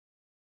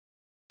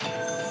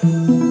Well,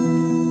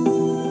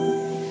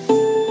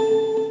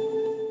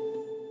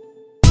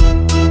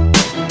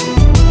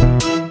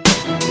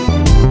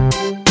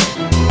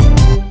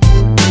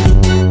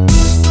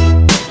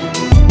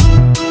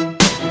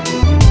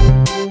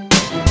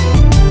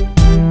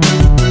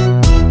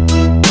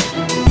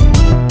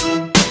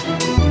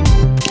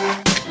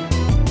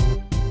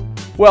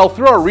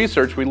 through our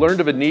research, we learned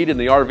of a need in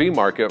the RV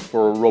market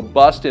for a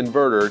robust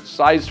inverter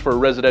sized for a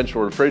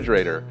residential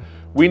refrigerator.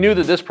 We knew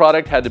that this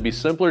product had to be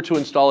simpler to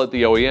install at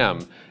the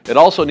OEM. It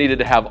also needed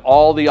to have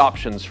all the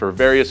options for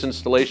various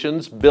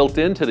installations built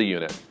into the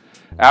unit.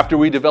 After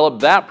we developed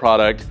that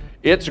product,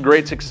 its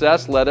great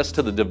success led us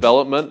to the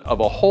development of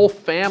a whole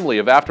family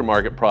of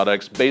aftermarket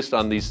products based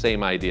on these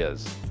same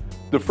ideas.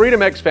 The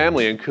Freedom X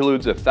family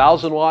includes a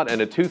 1000 watt and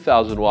a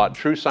 2000 watt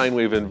true sine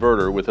wave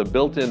inverter with a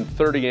built-in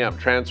 30 amp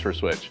transfer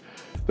switch.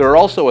 There are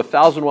also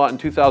 1000 watt and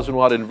 2000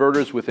 watt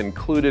inverters with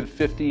included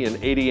 50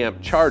 and 80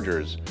 amp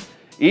chargers.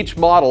 Each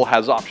model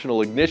has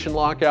optional ignition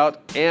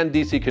lockout and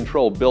DC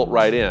control built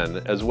right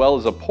in, as well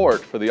as a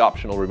port for the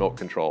optional remote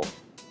control.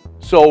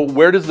 So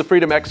where does the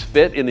Freedom X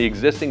fit in the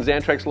existing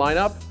Xantrex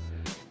lineup?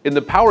 In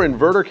the power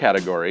inverter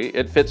category,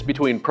 it fits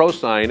between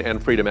ProSine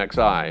and Freedom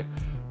XI.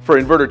 For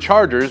inverter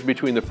chargers,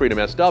 between the Freedom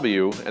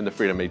SW and the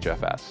Freedom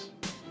HFS.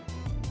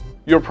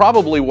 You're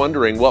probably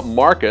wondering what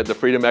market the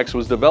Freedom X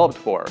was developed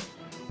for.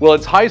 Well,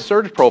 its high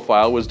surge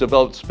profile was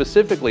developed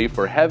specifically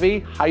for heavy,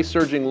 high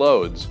surging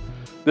loads.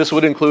 This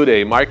would include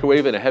a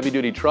microwave in a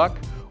heavy-duty truck,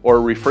 or a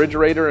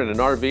refrigerator in an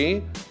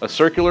RV, a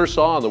circular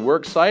saw on the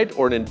work site,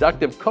 or an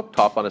inductive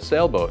cooktop on a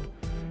sailboat.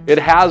 It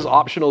has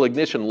optional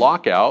ignition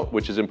lockout,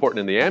 which is important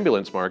in the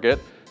ambulance market,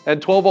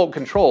 and 12-volt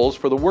controls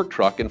for the work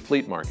truck and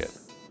fleet market.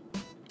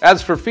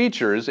 As for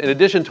features, in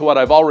addition to what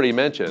I've already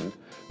mentioned,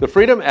 the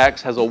Freedom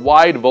X has a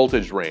wide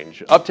voltage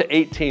range, up to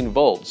 18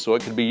 volts, so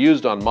it can be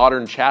used on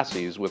modern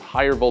chassis with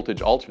higher voltage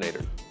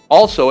alternators.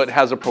 Also, it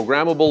has a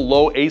programmable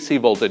low AC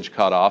voltage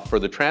cutoff for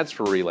the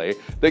transfer relay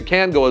that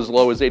can go as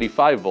low as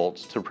 85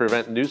 volts to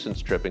prevent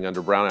nuisance tripping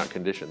under brownout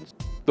conditions.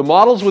 The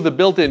models with a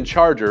built-in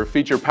charger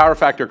feature power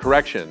factor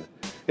correction.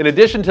 In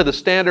addition to the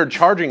standard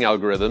charging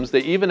algorithms,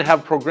 they even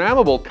have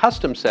programmable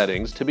custom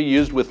settings to be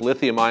used with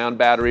lithium-ion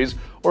batteries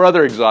or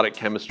other exotic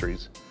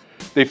chemistries.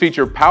 They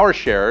feature power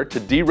share to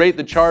derate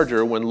the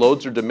charger when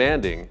loads are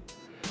demanding.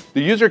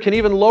 The user can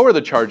even lower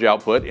the charge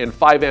output in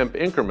 5 amp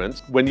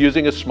increments when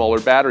using a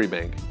smaller battery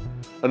bank.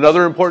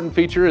 Another important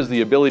feature is the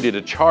ability to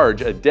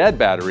charge a dead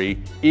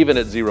battery even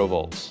at 0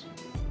 volts.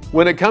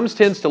 When it comes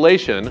to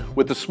installation,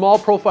 with the small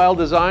profile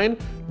design,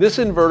 this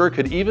inverter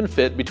could even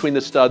fit between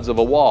the studs of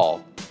a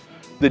wall.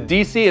 The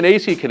DC and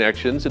AC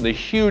connections in the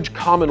huge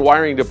common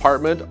wiring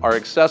department are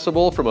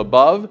accessible from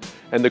above,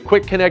 and the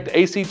Quick Connect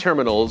AC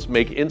terminals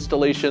make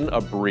installation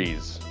a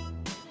breeze.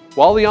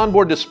 While the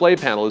onboard display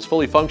panel is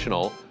fully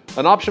functional,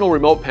 an optional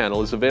remote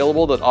panel is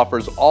available that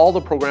offers all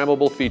the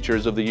programmable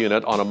features of the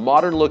unit on a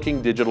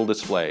modern-looking digital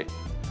display.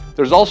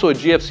 There's also a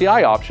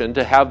GFCI option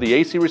to have the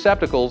AC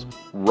receptacles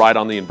right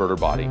on the inverter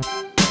body.